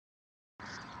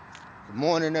Good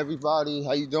morning, everybody.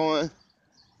 How you doing?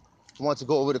 I want to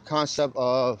go over the concept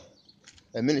of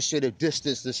administrative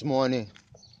distance this morning.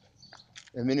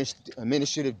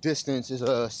 Administrative distance is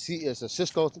a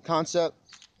Cisco concept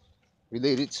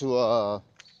related to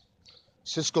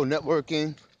Cisco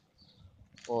networking,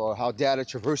 or how data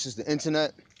traverses the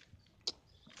internet.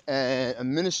 And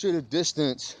administrative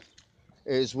distance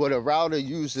is what a router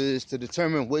uses to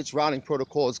determine which routing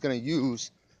protocol it's going to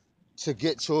use to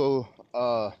get to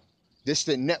a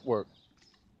distant network.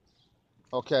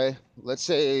 Okay, let's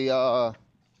say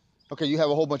okay, you have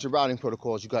a whole bunch of routing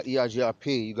protocols. You got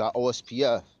EIGRP, you got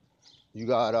OSPF, you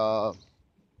got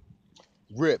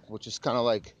RIP, which is kind of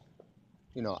like,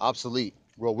 obsolete.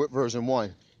 Well, RIP version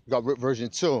 1. You got RIP version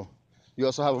 2. You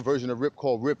also have a version of RIP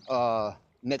called RIP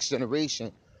Next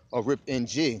Generation, or RIP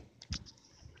NG,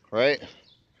 right?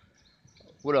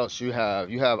 What else you have?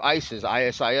 You have ISIS,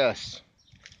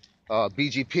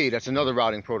 BGP. That's another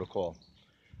routing protocol.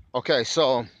 Okay,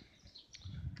 so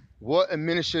what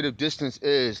administrative distance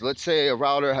is? Let's say a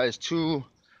router has 2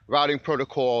 routing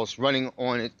protocols running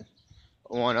on it,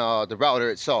 on the router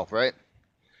itself, right?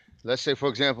 Let's say, for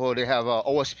example, they have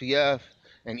OSPF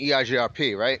and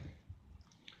EIGRP, right?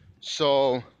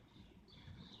 So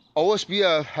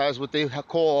OSPF has what they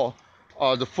call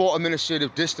default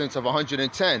administrative distance of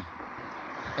 110,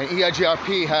 and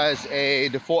EIGRP has a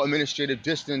default administrative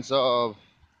distance of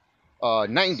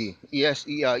 90.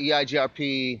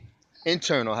 EIGRP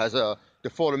internal has a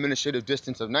default administrative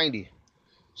distance of 90.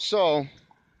 So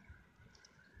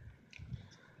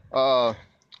the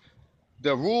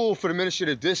rule for the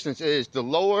administrative distance is the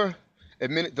lower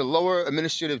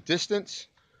administrative distance,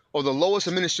 or the lowest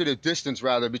administrative distance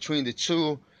rather, between the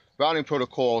 2 routing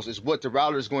protocols is what the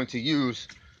router is going to use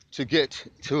to get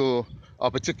to a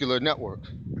particular network.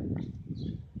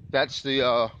 That's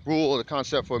the rule, or the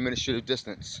concept for administrative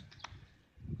distance.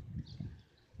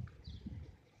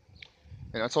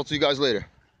 And I'll talk to you guys later.